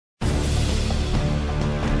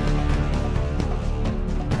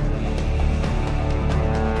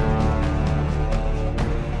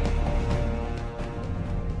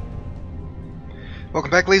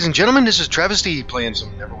Welcome back, ladies and gentlemen. This is AhTravesty playing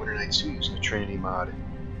some Neverwinter Nights using the Trinity mod.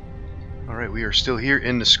 Alright, we are still here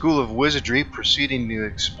in the School of Wizardry, proceeding to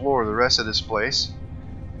explore the rest of this place.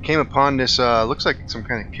 Came upon this, looks like some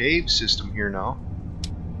kind of cave system here now.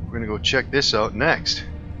 We're gonna go check this out next.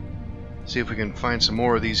 See if we can find some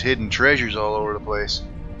more of these hidden treasures all over the place.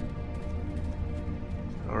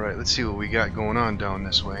 Alright, let's see what we got going on down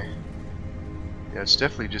this way. Yeah, it's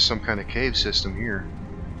definitely just some kind of cave system here.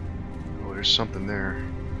 Oh, there's something there.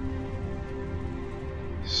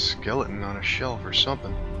 Skeleton on a shelf or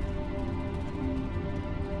something.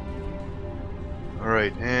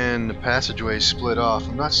 Alright, and the passageway split off.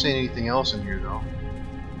 I'm not seeing anything else in here though.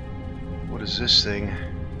 What is this thing?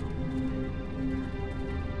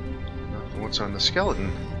 Nothing. What's on the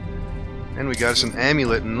skeleton? And we got us an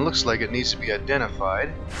amulet, and it looks like it needs to be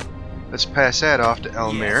identified. Let's pass that off to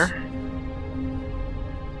Elmer. Yes.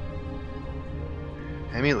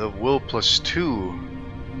 Amulet of Will +2.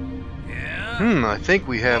 Yeah. I think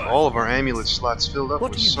we have all of our amulet slots filled up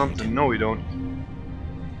with something. Need? No, we don't.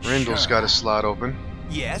 Rindle's got a slot open.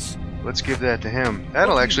 Yes. Let's give that to him.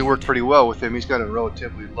 That'll actually work pretty well with him. He's got a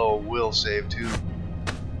relatively low will save too.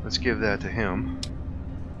 Let's give that to him.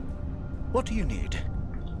 What do you need?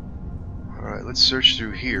 Alright, let's search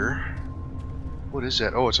through here. What is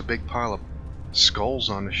that? Oh, it's a big pile of skulls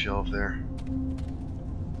on the shelf there.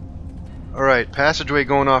 Alright, passageway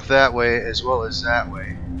going off that way as well as that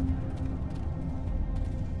way.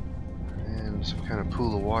 And some kind of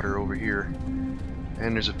pool of water over here.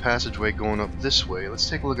 And there's a passageway going up this way. Let's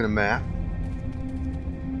take a look at a map.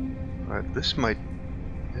 Alright, this might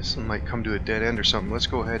come to a dead end or something. Let's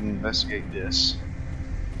go ahead and investigate this.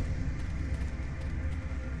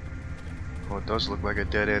 Oh, it does look like a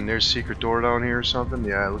dead end. There's a secret door down here or something.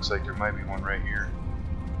 Yeah, it looks like there might be one right here.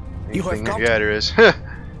 Anything? Yeah, there is.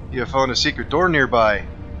 You have found a secret door nearby.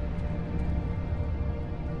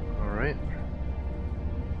 Alright.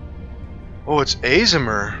 Oh, it's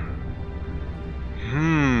Azimer.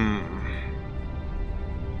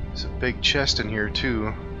 There's a big chest in here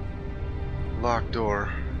too. Locked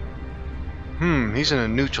door. He's in a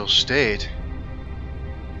neutral state.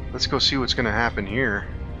 Let's go see what's gonna happen here.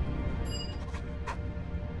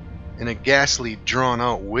 In a ghastly,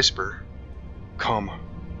 drawn-out whisper. Come.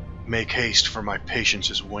 Make haste, for my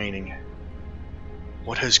patience is waning.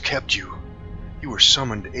 What has kept you? You were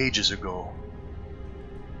summoned ages ago.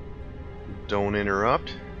 Don't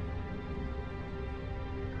interrupt.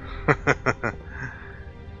 I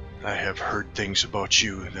have heard things about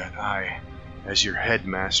you that I, as your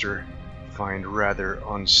headmaster, find rather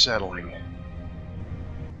unsettling.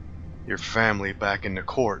 Your family back in the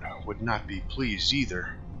court would not be pleased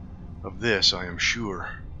either. Of this I am sure.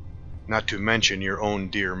 Not to mention your own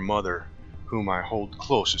dear mother, whom I hold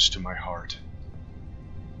closest to my heart.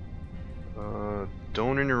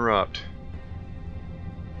 Don't interrupt.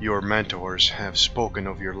 Your mentors have spoken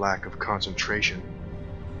of your lack of concentration.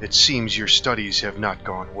 It seems your studies have not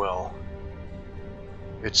gone well.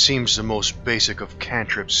 It seems the most basic of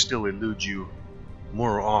cantrips still elude you,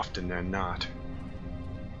 more often than not.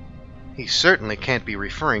 He certainly can't be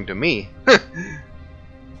referring to me.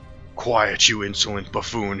 Quiet, you insolent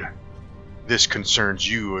buffoon. This concerns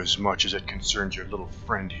you as much as it concerns your little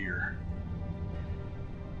friend here.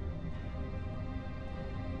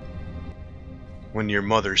 When your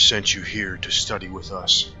mother sent you here to study with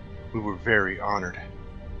us, we were very honored.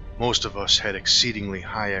 Most of us had exceedingly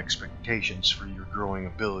high expectations for your growing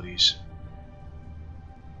abilities.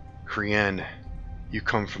 Krienne, you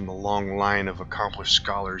come from the long line of accomplished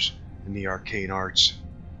scholars in the arcane arts.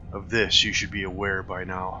 Of this you should be aware by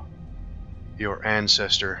now. Your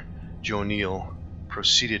ancestor, Jonil,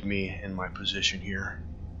 preceded me in my position here.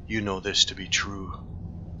 You know this to be true.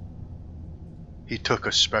 He took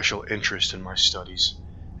a special interest in my studies,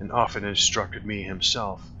 and often instructed me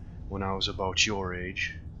himself when I was about your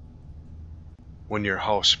age. When your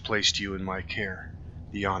house placed you in my care,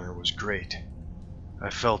 the honor was great. I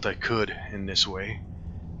felt I could, in this way,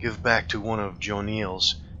 give back to one of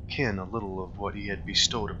Jonil's kin a little of what he had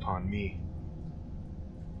bestowed upon me.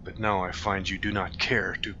 But now I find you do not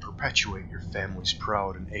care to perpetuate your family's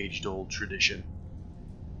proud and age-old tradition.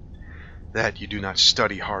 That you do not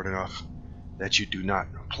study hard enough, that you do not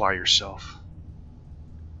apply yourself.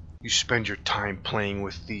 You spend your time playing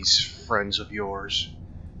with these friends of yours,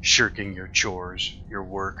 shirking your chores, your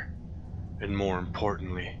work, and more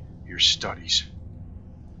importantly, your studies.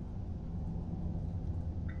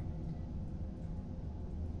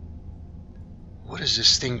 What is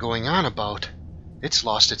this thing going on about? It's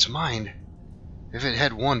lost its mind. If it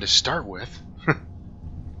had one to start with.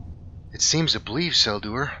 It seems to believe,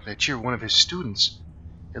 Seldur, that you're one of his students.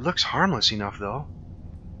 It looks harmless enough, though.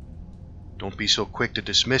 Don't be so quick to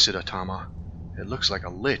dismiss it, Atama. It looks like a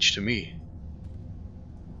lich to me.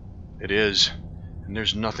 It is, and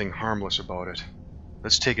there's nothing harmless about it.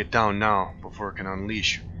 Let's take it down now, before it can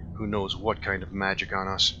unleash who knows what kind of magic on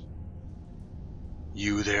us.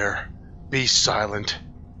 You there, be silent.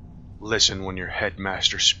 Listen when your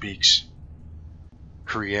headmaster speaks.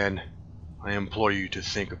 Krienne, I implore you to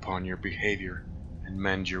think upon your behavior and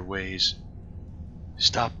mend your ways.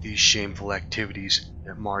 Stop these shameful activities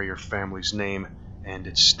that mar your family's name and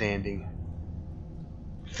its standing.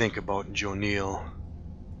 Think about Jonil.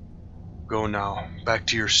 Go now, back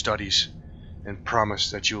to your studies, and promise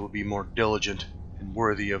that you will be more diligent and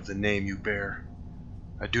worthy of the name you bear.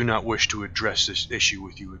 I do not wish to address this issue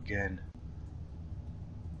with you again.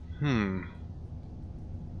 Can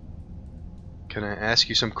I ask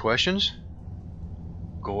you some questions?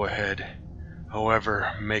 Go ahead.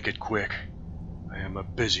 However, make it quick. I am a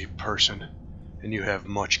busy person, and you have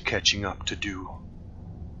much catching up to do.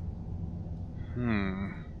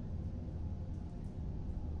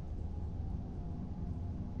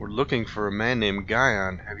 We're looking for a man named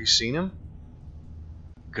Guyon. Have you seen him?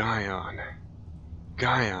 Guyon.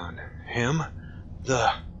 Guyon. Him?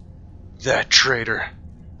 That traitor.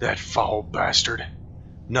 That foul bastard.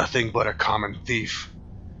 Nothing but a common thief.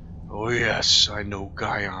 Oh yes, I know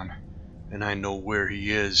Guyon, and I know where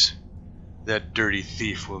he is. That dirty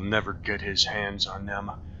thief will never get his hands on them.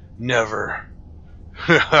 Never.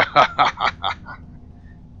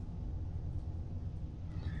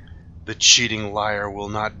 The cheating liar will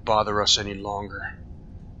not bother us any longer.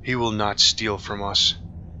 He will not steal from us.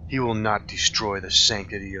 He will not destroy the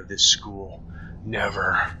sanctity of this school.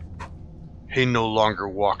 Never. He no longer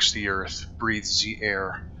walks the earth, breathes the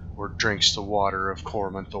air, or drinks the water of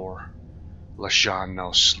Cormanthor. Lashan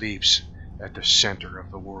now sleeps at the center of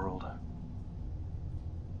the world.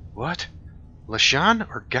 What? Lashan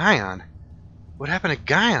or Guyon? What happened to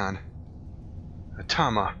Guyon?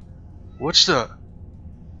 Atama, what's the...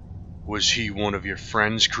 Was he one of your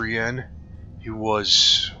friends, Krienne? He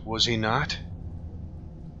was he not?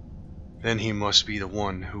 Then he must be the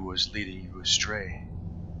one who was leading you astray.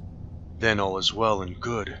 Then all is well and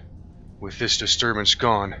good. With this disturbance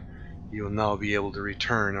gone, you will now be able to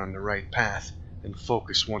return on the right path and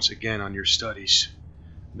focus once again on your studies.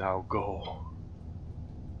 Now go.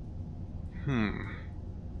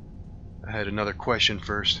 I had another question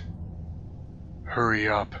first. Hurry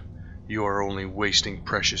up. You are only wasting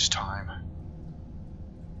precious time.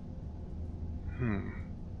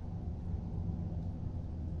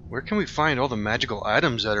 Where can we find all the magical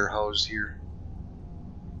items that are housed here?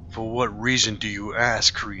 For what reason do you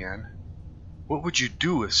ask, Krienne? What would you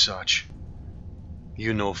do with such?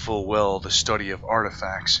 You know full well the study of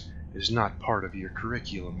artifacts is not part of your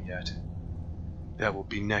curriculum yet. That will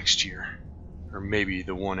be next year, or maybe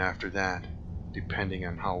the one after that, depending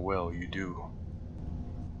on how well you do.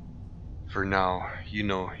 For now, you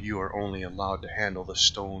know you are only allowed to handle the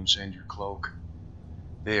stones and your cloak.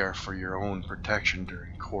 They are for your own protection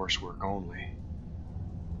during coursework only.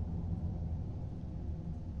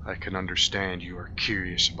 I can understand you are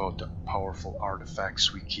curious about the powerful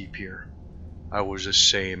artifacts we keep here. I was the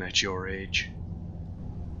same at your age.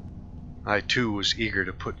 I too was eager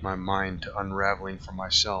to put my mind to unraveling for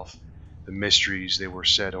myself the mysteries they were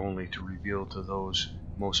said only to reveal to those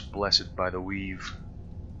most blessed by the weave.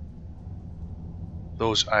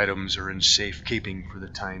 Those items are in safekeeping for the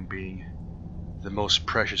time being. The most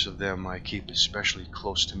precious of them I keep especially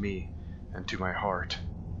close to me and to my heart,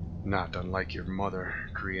 not unlike your mother,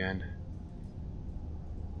 Krienne.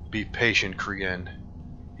 Be patient, Krienne.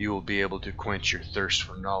 You will be able to quench your thirst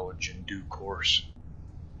for knowledge in due course.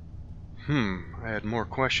 I had more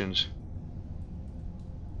questions.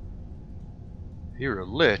 You're a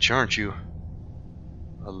lich, aren't you?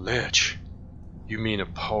 A lich? You mean a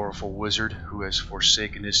powerful wizard who has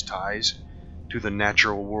forsaken his ties to the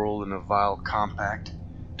natural world in a vile compact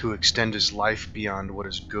to extend his life beyond what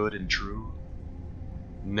is good and true?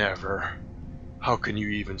 Never. How can you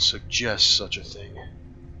even suggest such a thing?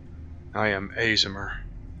 I am Azimer,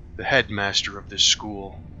 the headmaster of this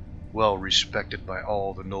school, well respected by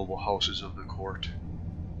all the noble houses of the court.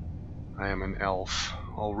 I am an elf,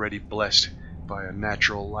 already blessed by a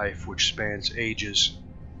natural life which spans ages.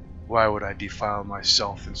 Why would I defile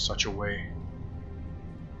myself in such a way?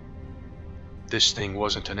 This thing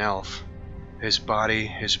wasn't an elf. His body,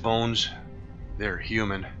 his bones, they're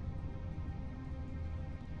human.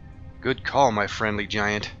 Good call, my friendly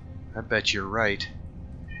giant. I bet you're right.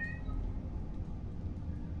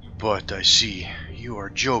 But I see, you are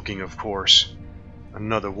joking, of course.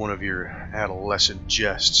 Another one of your adolescent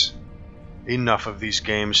jests. Enough of these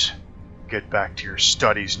games. Get back to your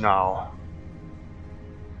studies now.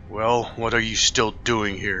 Well, what are you still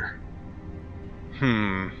doing here?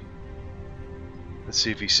 Let's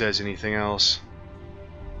see if he says anything else.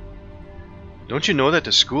 Don't you know that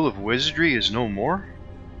the School of Wizardry is no more?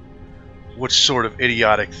 What sort of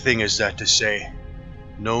idiotic thing is that to say?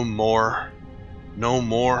 No more? No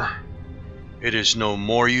more? It is no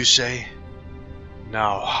more, you say?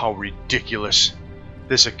 Now, how ridiculous.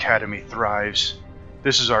 This academy thrives.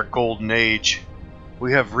 This is our golden age.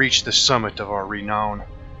 We have reached the summit of our renown.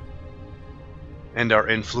 And our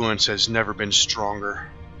influence has never been stronger.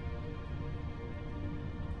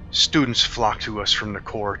 Students flock to us from the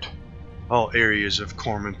court, all areas of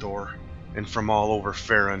Cormanthor, and from all over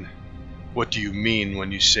Farron. What do you mean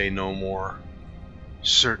when you say no more?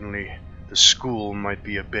 Certainly, the school might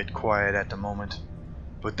be a bit quiet at the moment,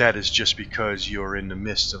 but that is just because you are in the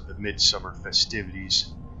midst of the midsummer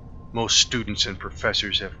festivities. Most students and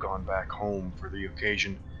professors have gone back home for the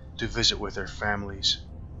occasion to visit with their families.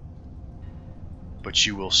 But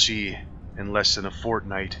you will see, in less than a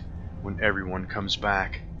fortnight, when everyone comes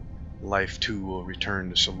back, life too will return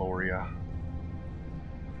to Soloria.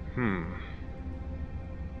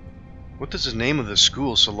 What does the name of the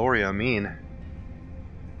school Soloria mean?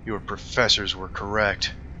 Your professors were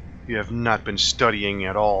correct. You have not been studying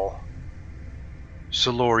at all.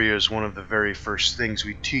 Soloria is one of the very first things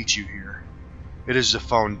we teach you here. It is the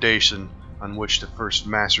foundation on which the first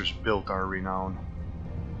masters built our renown.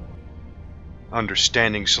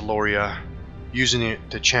 Understanding Soloria, using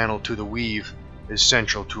it to channel to the weave, is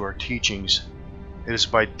central to our teachings. It is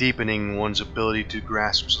by deepening one's ability to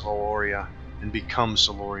grasp Soloria and become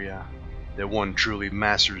Soloria that one truly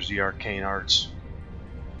masters the arcane arts.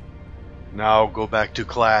 Now go back to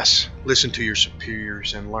class, listen to your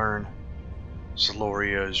superiors, and learn.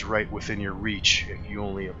 Soloria is right within your reach if you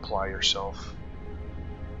only apply yourself.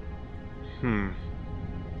 No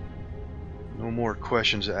more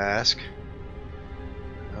questions to ask.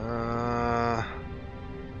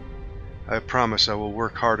 I promise I will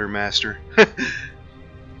work harder, Master.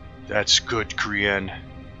 That's good, Krienne.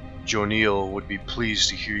 Jonil would be pleased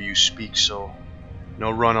to hear you speak so.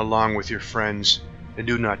 Now run along with your friends, and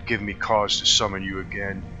do not give me cause to summon you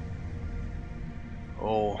again.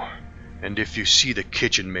 Oh, and if you see the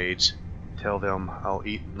kitchen maids, tell them I'll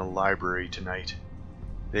eat in the library tonight.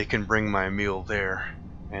 They can bring my meal there,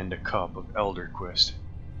 and a cup of Elderquist.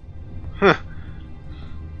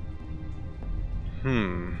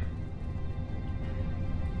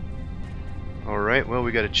 Alright, well,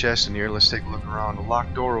 we got a chest in here. Let's take a look around. A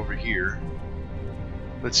locked door over here.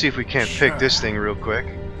 Let's see if we can't pick this thing real quick.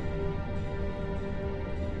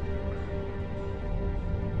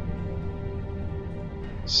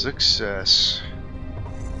 Success.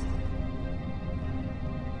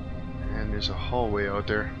 And there's a hallway out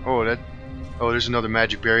there. Oh, there's another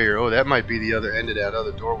magic barrier. Oh, that might be the other end of that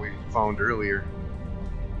other door we found earlier.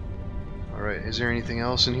 Alright, is there anything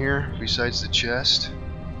else in here besides the chest?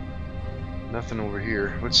 Nothing over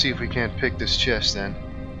here. Let's see if we can't pick this chest then.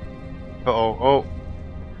 Uh-oh. Oh!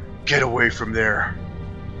 Get away from there!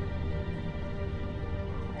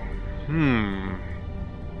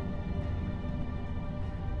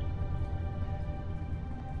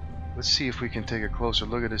 Let's see if we can take a closer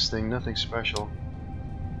look at this thing. Nothing special.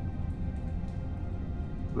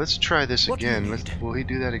 Let's try this again. Will he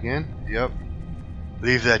do that again? Yep.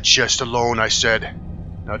 Leave that chest alone, I said.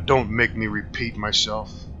 Now don't make me repeat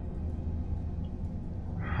myself.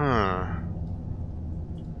 I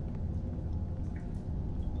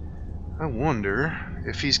wonder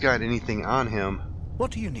if he's got anything on him. What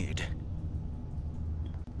do you need?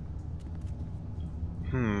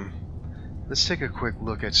 Let's take a quick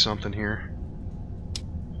look at something here.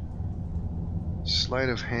 Sleight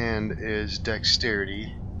of hand is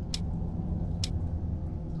dexterity.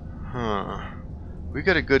 We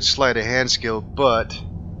got a good sleight of hand skill, but...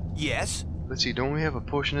 Yes? Let's see, don't we have a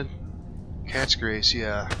potion of Cat's Grace?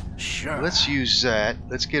 Yeah. Sure. Let's use that.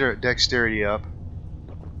 Let's get our dexterity up.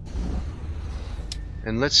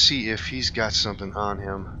 And let's see if he's got something on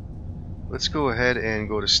him. Let's go ahead and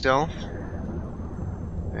go to stealth.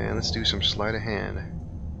 And let's do some sleight of hand.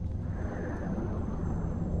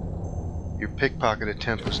 Your pickpocket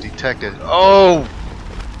attempt was detected. Oh!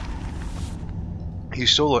 You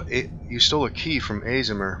stole a key from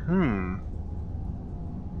Azimer.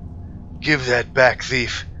 Give that back,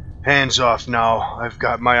 thief. Hands off now. I've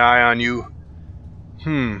got my eye on you.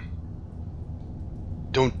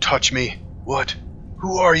 Don't touch me. What?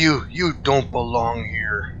 Who are you? You don't belong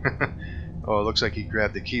here. Oh, it looks like he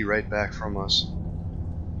grabbed the key right back from us.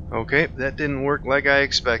 Okay, that didn't work like I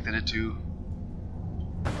expected it to.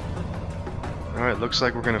 Alright, looks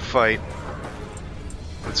like we're gonna fight.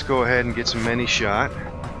 Let's go ahead and get some many shot.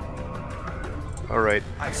 Alright,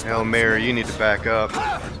 Elmer, you need to back up.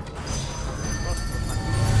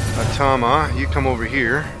 Tama, you come over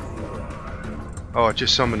here. Oh, it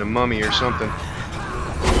just summoned a mummy or something.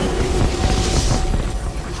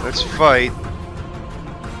 Let's fight.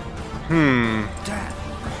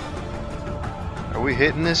 Are we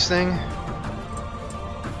hitting this thing?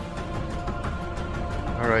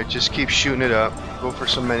 Alright, just keep shooting it up. Go for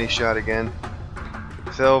some many shot again.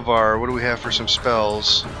 Thelvar, what do we have for some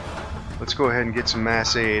spells? Let's go ahead and get some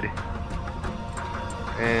mass aid.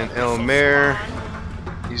 And Elmer,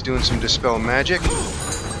 he's doing some dispel magic.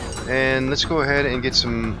 And let's go ahead and get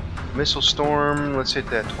some missile storm. Let's hit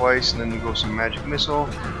that twice and then go some magic missile.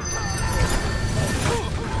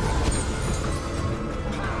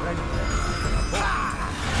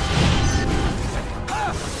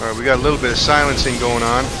 Alright, we got a little bit of silencing going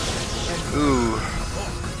on. Ooh.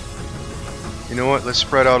 You know what? Let's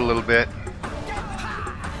spread out a little bit.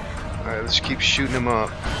 Alright, let's keep shooting him up.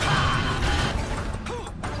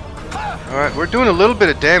 Alright, we're doing a little bit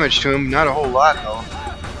of damage to him. Not a whole lot, though.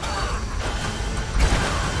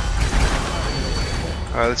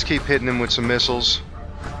 Alright, let's keep hitting him with some missiles.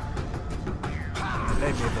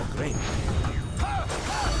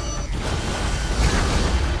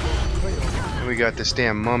 And we got this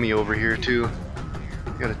damn mummy over here, too.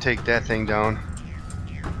 Gotta take that thing down.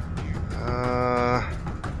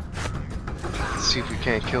 Let's see if we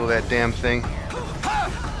can't kill that damn thing.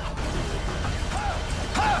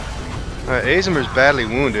 Alright, Azimir's badly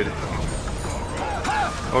wounded.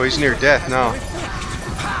 Oh, he's near death now.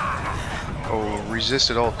 Oh,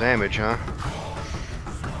 resisted all damage, huh?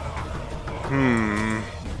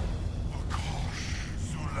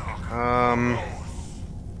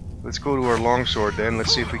 Let's go to our longsword then.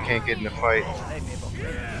 Let's see if we can't get in a fight.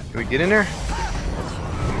 Can we get in there?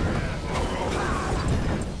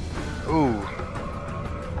 Ooh.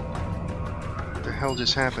 What the hell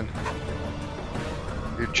just happened?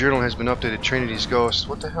 Your journal has been updated, Trinity's ghost.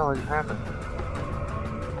 What the hell happened?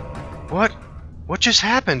 What? What just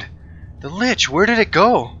happened? The Lich, where did it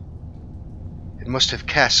go? It must have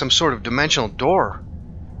cast some sort of dimensional door.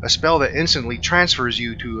 A spell that instantly transfers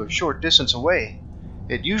you to a short distance away.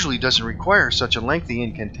 It usually doesn't require such a lengthy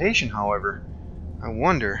incantation, however. I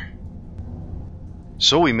wonder...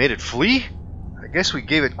 So we made it flee? I guess we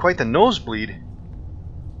gave it quite the nosebleed.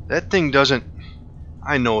 That thing doesn't...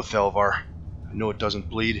 I know, Thelvar. I know it doesn't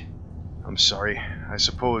bleed. I'm sorry. I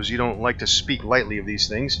suppose you don't like to speak lightly of these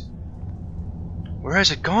things. Where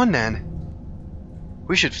has it gone, then?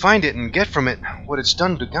 We should find it and get from it what it's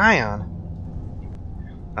done to Gaion.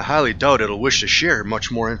 I highly doubt it'll wish to share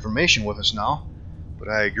much more information with us now, but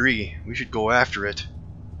I agree, we should go after it.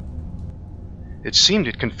 It seemed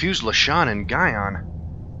it confused Lashan and Gaion.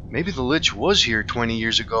 Maybe the Lich was here 20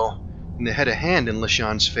 years ago, and they had a hand in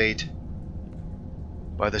Lashan's fate.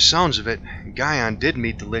 By the sounds of it, Gaion did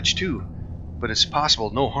meet the Lich too, but it's possible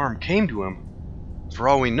no harm came to him. For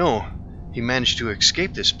all we know, he managed to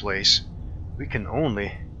escape this place. We can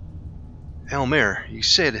only... Elmer, you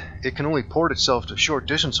said it can only port itself to a short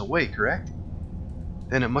distance away, correct?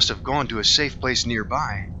 Then it must have gone to a safe place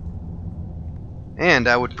nearby. And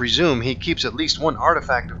I would presume he keeps at least one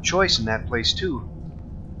artifact of choice in that place too.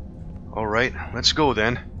 Alright, let's go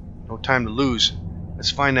then. No time to lose.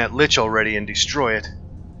 Let's find that Lich already and destroy it.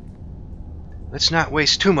 Let's not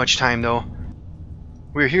waste too much time though.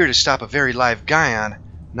 We're here to stop a very live Gaion,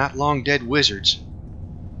 not long dead wizards.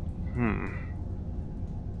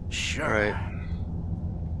 Sure. Alright.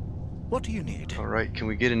 What do you need? Alright, can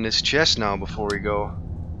we get in this chest now before we go?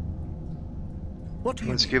 What do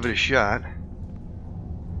you Let's need? give it a shot.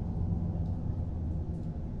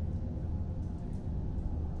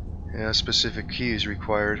 Yeah, a specific key is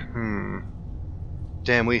required.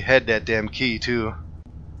 Damn, we had that damn key too.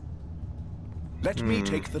 Let me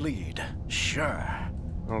take the lead. Sure.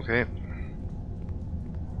 Okay.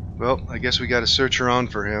 Well, I guess we gotta search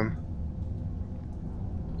around for him.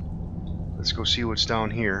 Let's go see what's down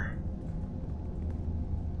here.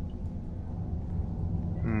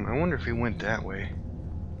 I wonder if he went that way.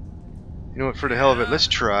 You know what, for the hell of it, let's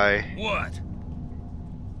try. What?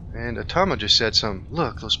 And Atama just said some.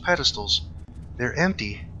 Look, those pedestals. They're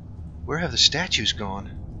empty. Where have the statues gone?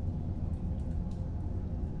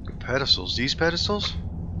 The pedestals? These pedestals?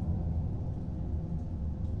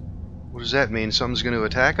 What does that mean? Something's going to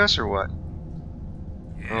attack us or what?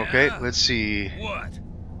 Yeah. Okay, let's see. What?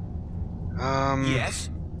 Yes?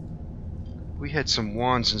 We had some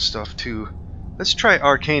wands and stuff too. Let's try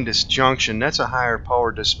Arcane Disjunction. That's a higher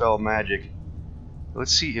power dispel magic.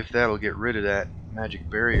 Let's see if that'll get rid of that magic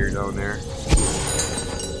barrier down there.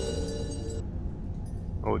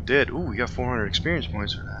 Oh, it did. Ooh, we got 400 experience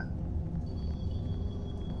points for that.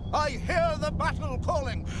 I hear the battle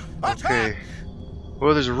calling. Attack! Okay.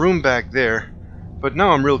 Well, there's a room back there. But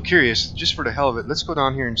now I'm real curious, just for the hell of it, let's go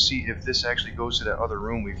down here and see if this actually goes to that other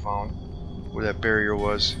room we found, where that barrier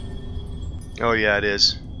was. Oh yeah, it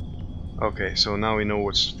is. Okay, so now we know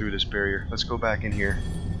what's through this barrier. Let's go back in here.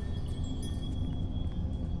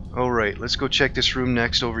 Alright, let's go check this room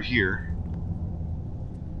next over here.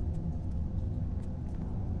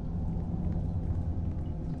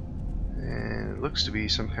 And it looks to be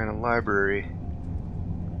some kind of library.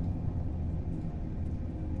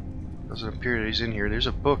 Doesn't appear that he's in here. There's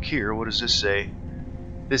a book here. What does this say?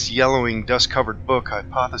 This yellowing, dust-covered book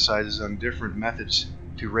hypothesizes on different methods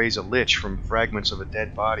to raise a lich from fragments of a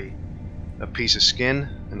dead body, a piece of skin,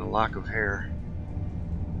 and a lock of hair.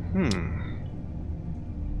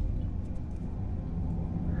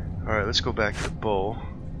 Alright, let's go back to the bow.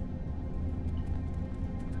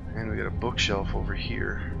 And we got a bookshelf over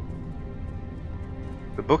here.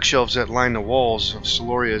 The bookshelves that line the walls of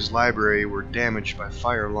Soloria's library were damaged by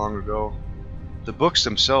fire long ago. The books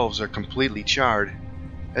themselves are completely charred.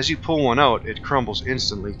 As you pull one out, it crumbles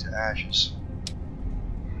instantly to ashes.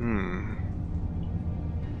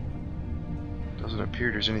 Doesn't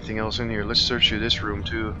appear there's anything else in here. Let's search through this room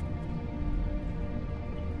too.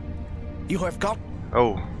 You have got...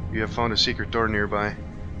 Oh, you have found a secret door nearby.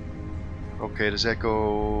 Okay, does that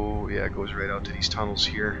go... Yeah, it goes right out to these tunnels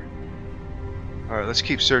here. Alright, let's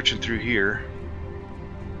keep searching through here.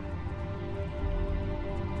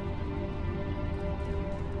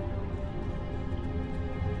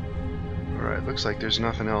 Alright, looks like there's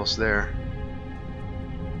nothing else there.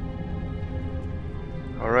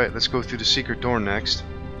 Alright, let's go through the secret door next.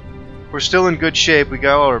 We're still in good shape, we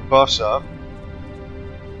got all our buffs up.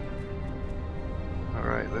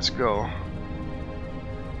 Alright, let's go.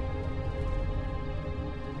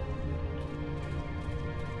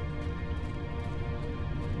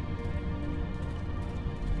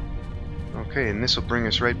 Okay, and this will bring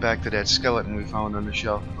us right back to that skeleton we found on the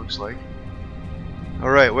shelf, it looks like.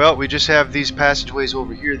 Alright, well, we just have these passageways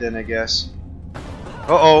over here then, I guess.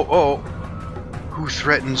 Uh-oh, uh-oh. Who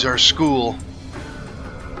threatens our school?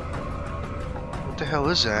 What the hell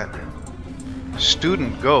is that?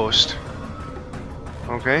 Student ghost.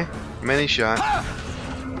 Okay, many shot.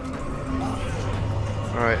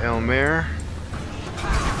 Alright, Elmer.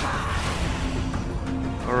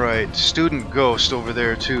 Alright, student ghost over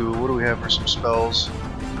there too. What do we have for some spells?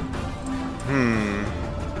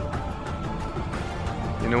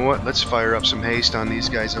 You know what? Let's fire up some haste on these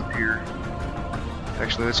guys up here.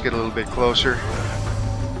 Actually, let's get a little bit closer.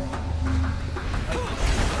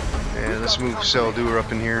 And let's move Seldur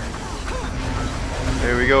up in here.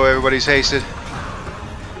 There we go, everybody's hasted.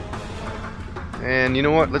 And you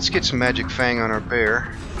know what? Let's get some magic fang on our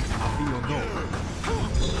bear.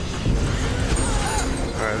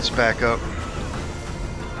 Alright, let's back up.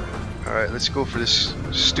 Alright, let's go for this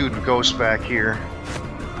student ghost back here.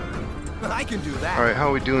 I can do that. Alright, how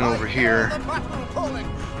are we doing over here?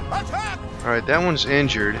 Alright, that one's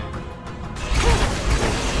injured.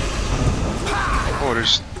 Oh,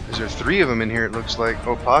 is there 3 of them in here it looks like?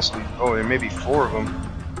 Oh, possibly. Oh, there may be 4 of them.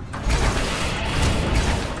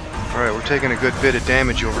 Alright, we're taking a good bit of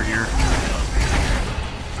damage over here.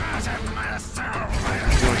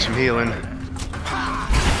 Doing some healing.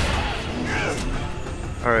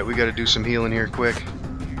 Alright, we gotta do some healing here quick.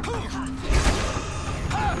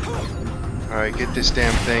 Alright, get this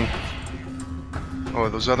damn thing. Oh, are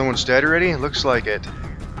those other ones dead already? Looks like it.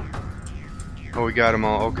 Oh, we got them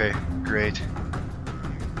all. Okay, great.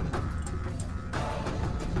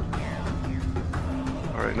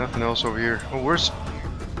 Alright, nothing else over here. Oh, where's...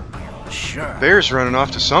 Sure. Bear's running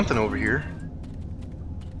off to something over here.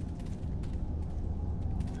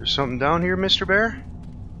 There's something down here, Mr. Bear?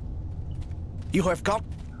 You have got...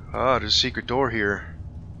 Ah, there's a secret door here.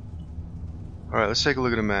 Alright, let's take a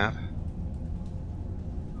look at the map.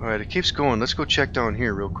 Alright, it keeps going. Let's go check down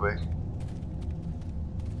here real quick.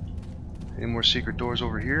 Any more secret doors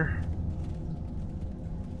over here?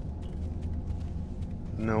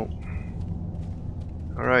 Nope.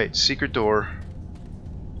 Alright, secret door.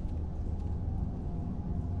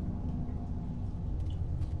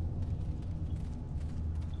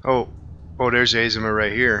 Oh, there's Azima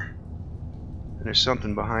right here. And there's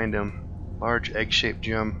something behind him. Large egg-shaped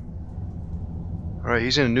gem. Alright,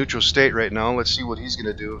 he's in a neutral state right now. Let's see what he's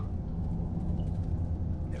gonna do.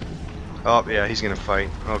 Oh, yeah, he's gonna fight.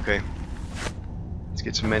 Okay. Let's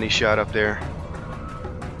get some many shot up there.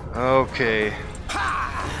 Okay.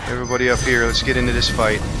 Everybody up here, let's get into this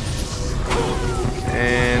fight.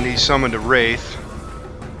 And he summoned a wraith.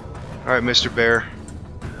 Alright, Mr. Bear.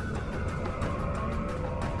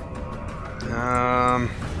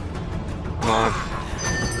 Come on.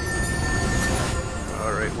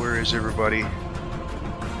 Alright, where is everybody?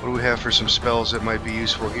 What do we have for some spells that might be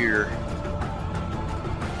useful here?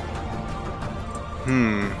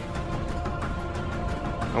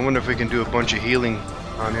 I wonder if we can do a bunch of healing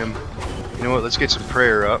on him. You know what, let's get some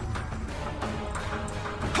prayer up.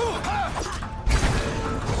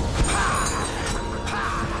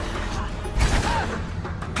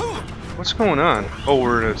 What's going on? Oh,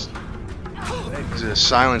 we're in a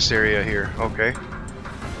silenced area here. Okay.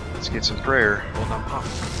 Let's get some prayer.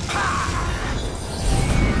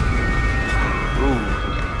 Ooh.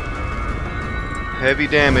 Heavy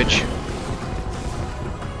damage.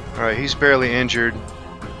 Alright, he's barely injured.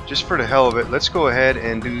 Just for the hell of it, let's go ahead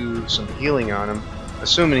and do some healing on him.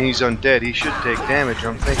 Assuming he's undead, he should take damage,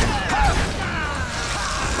 I'm thinking.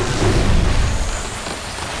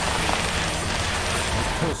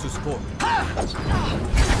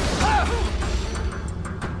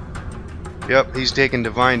 Yep, he's taking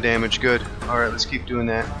divine damage. Good. Alright, let's keep doing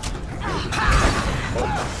that.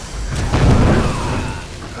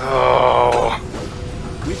 Oh.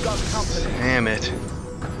 Damn it.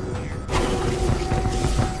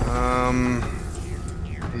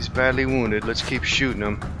 He's badly wounded. Let's keep shooting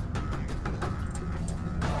him.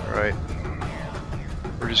 Alright.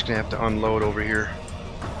 We're just gonna have to unload over here.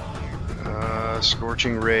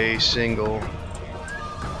 Scorching Ray, single.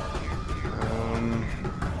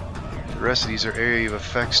 The rest of these are area of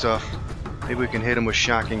effect stuff. Maybe we can hit him with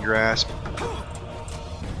Shocking Grasp.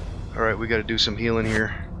 Alright, we gotta do some healing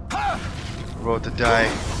here. We're about to die.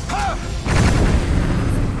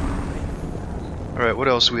 Alright, what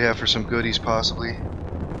else do we have for some goodies, possibly?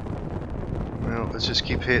 Well, let's just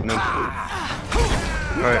keep hitting him.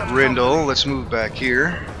 Alright, Rindle, let's move back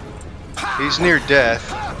here. He's near death.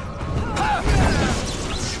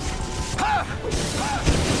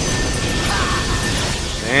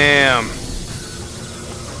 Damn.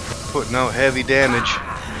 Putting out heavy damage.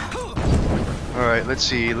 Alright, let's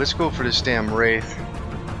see. Let's go for this damn Wraith.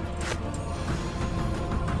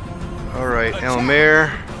 Alright,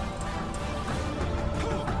 Elmer.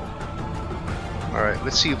 Alright,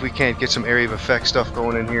 let's see if we can't get some area of effect stuff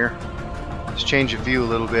going in here. Let's change the view a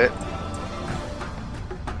little bit.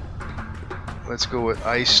 Let's go with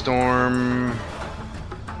Ice Storm.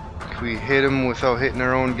 Can we hit him without hitting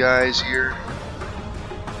our own guys here?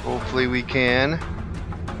 Hopefully we can.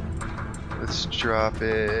 Let's drop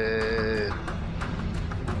it.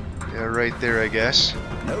 Yeah, right there, I guess.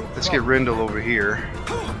 Let's get Rindle over here.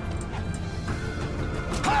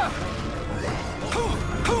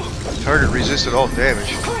 Target resisted all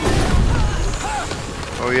damage.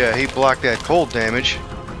 Oh yeah, he blocked that cold damage.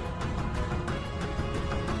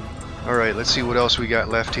 Alright, let's see what else we got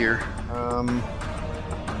left here.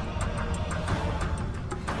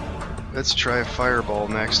 Let's try a fireball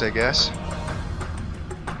next, I guess.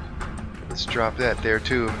 Let's drop that there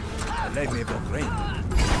too.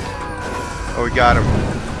 Oh, we got him.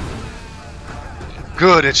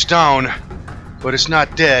 Good, it's down. But it's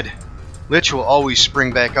not dead. Lich will always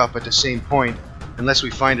spring back up at the same point, unless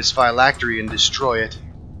we find its phylactery and destroy it.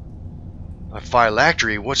 A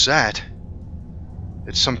phylactery? What's that?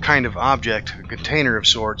 It's some kind of object, a container of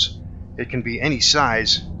sorts. It can be any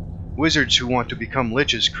size. Wizards who want to become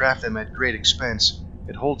liches craft them at great expense.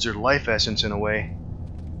 It holds their life essence in a way.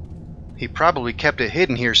 He probably kept it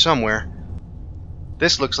hidden here somewhere.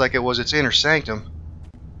 This looks like it was its inner sanctum.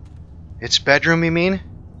 Its bedroom, you mean?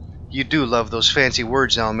 You do love those fancy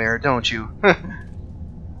words, Almer, don't you?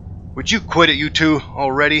 Would you quit it, you two,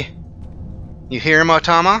 already? You hear him,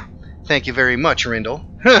 Automa? Thank you very much, Rindle.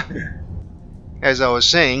 As I was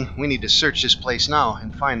saying, we need to search this place now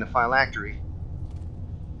and find the phylactery.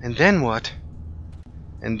 And then what?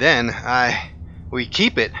 And then, we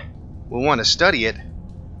keep it. We'll want to study it.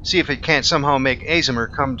 See if it can't somehow make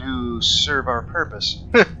Azimer come to serve our purpose.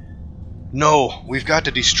 No, we've got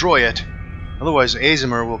to destroy it. Otherwise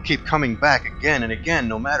Azimer will keep coming back again and again,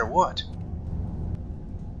 no matter what.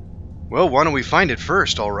 Well, why don't we find it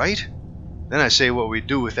first, alright? Then I say what we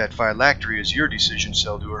do with that phylactery is your decision,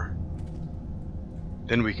 Seldur.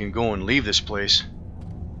 Then we can go and leave this place.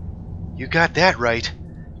 You got that right.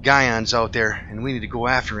 Gaion's out there, and we need to go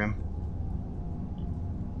after him.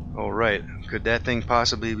 Alright, could that thing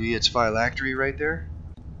possibly be its phylactery right there?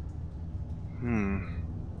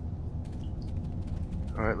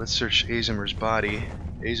 Alright, let's search Azimer's body.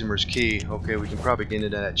 Azimer's key. Okay, we can probably get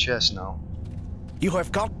into that chest now. You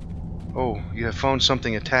have got... Oh, you have found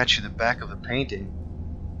something attached to the back of the painting.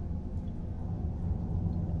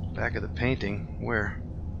 Back of the painting? Where?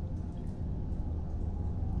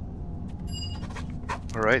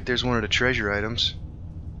 Alright, there's one of the treasure items.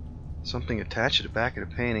 Something attached to the back of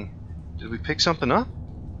the painting. Did we pick something up?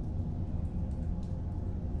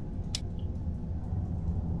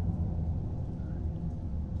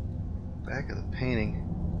 Back of the painting.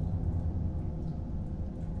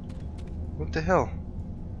 What the hell?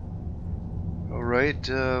 Alright,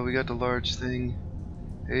 we got the large thing.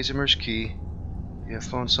 Azimer's key. You have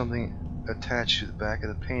found something attached to the back of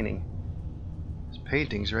the painting. This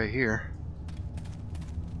painting's right here.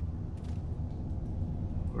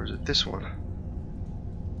 Or is it this one?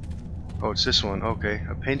 Oh, it's this one. Okay.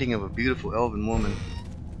 A painting of a beautiful elven woman.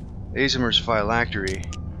 Azimer's phylactery.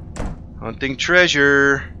 Hunting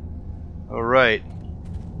treasure! Alright.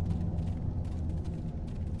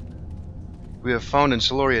 We have found in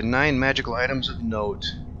Soloria 9 magical items of note.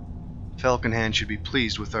 Falconhand should be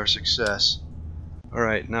pleased with our success.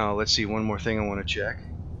 Alright, now let's see, one more thing I want to check.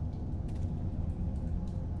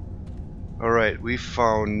 Alright, we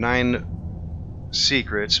found 9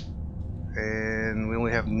 secrets, and we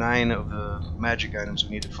only have 9 of the magic items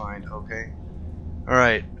we need to find. Okay.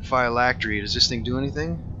 Alright, phylactery. Does this thing do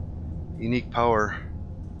anything? Unique power.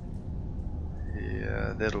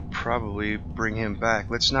 Yeah, that'll probably bring him back.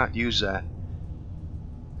 Let's not use that.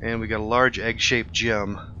 And we got a large egg-shaped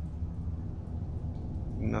gem.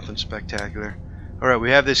 Nothing spectacular. Alright,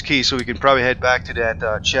 we have this key, so we can probably head back to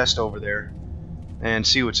that chest over there and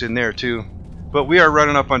see what's in there too. But we are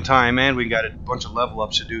running up on time, and we got a bunch of level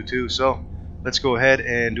ups to do too, so let's go ahead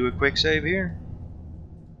and do a quick save here.